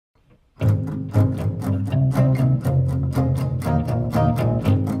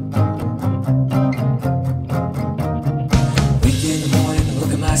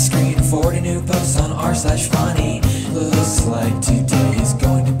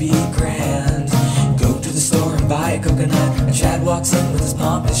walks in with his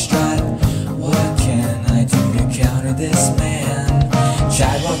pompous strut. What can I do to counter this man?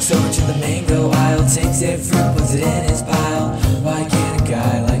 Chad walks over to the mango aisle, takes a fruit, puts it in his pile. Why can't a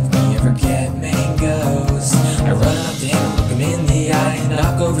guy like me ever get mangoes? I run up to him, look him in the eye,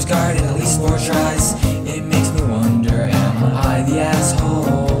 knock over his card in at least 4 tries. It makes me wonder, am I the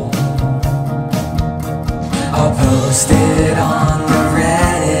asshole? I'll post it on the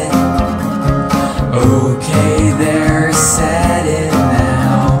Reddit. Okay, there, said it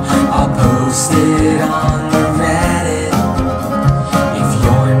now. I'll post it on the Reddit. If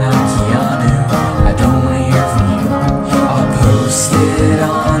you're not Keanu, I don't wanna hear from you. I'll post it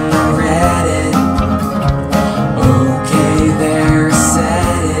on the Reddit. Okay, there,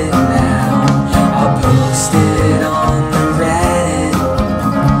 said it now. I'll post it on the Reddit.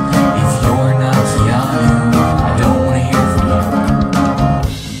 If you're not Keanu, I don't wanna hear from you.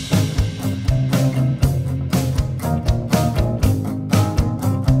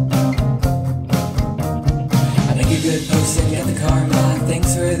 I make a good post and get the karma.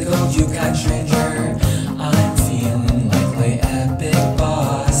 Thanks for the gold, you kind stranger. I'm feeling like my epic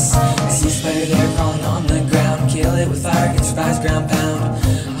boss. I see a spider there crawling on the ground. Kill it with fire, get surprise ground pound.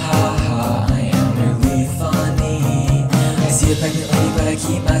 Ha ha, I am really funny. I see a pregnant lady, but I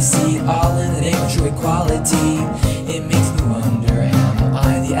keep my seat. All in the name of true equality. It makes me wonder, am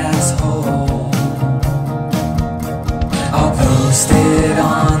I the asshole? I'll post it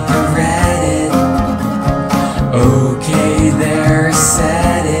on the Reddit. Okay, there,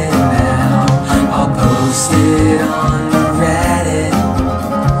 said it now. I'll post it on the Reddit.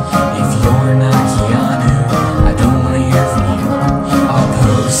 If you're not Keanu, I don't wanna hear from you. I'll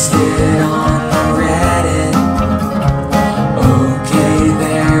post it on the Reddit. Okay,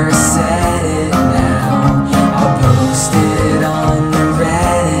 there, said it now. I'll post it on the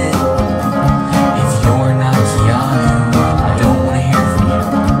Reddit. If you're not Keanu, I don't wanna hear from you.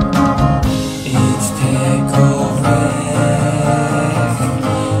 It's Pickle Rick.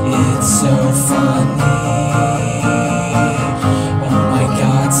 It's so funny. Oh my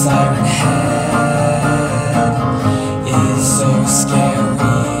God, Siren Head.